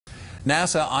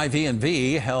NASA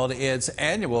IV&V held its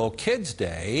annual Kids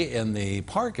Day in the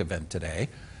park event today.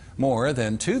 More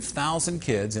than 2,000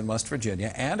 kids in West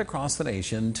Virginia and across the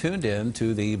nation tuned in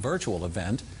to the virtual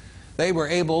event. They were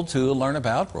able to learn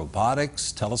about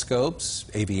robotics, telescopes,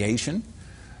 aviation.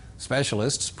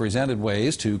 Specialists presented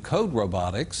ways to code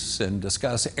robotics and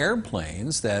discuss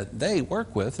airplanes that they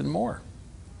work with and more.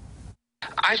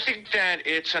 I think that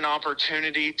it's an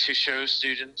opportunity to show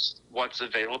students what's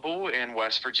available in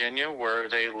West Virginia, where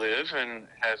they live and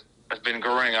have been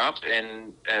growing up,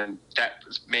 and that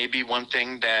may be one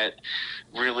thing that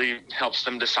really helps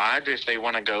them decide if they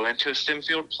want to go into a STEM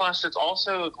field. Plus, it's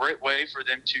also a great way for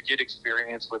them to get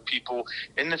experience with people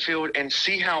in the field and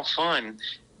see how fun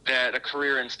that a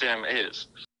career in STEM is.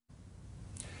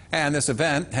 And this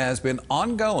event has been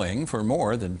ongoing for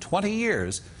more than 20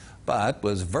 years, but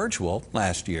was virtual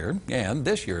last year and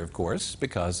this year, of course,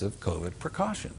 because of COVID precautions.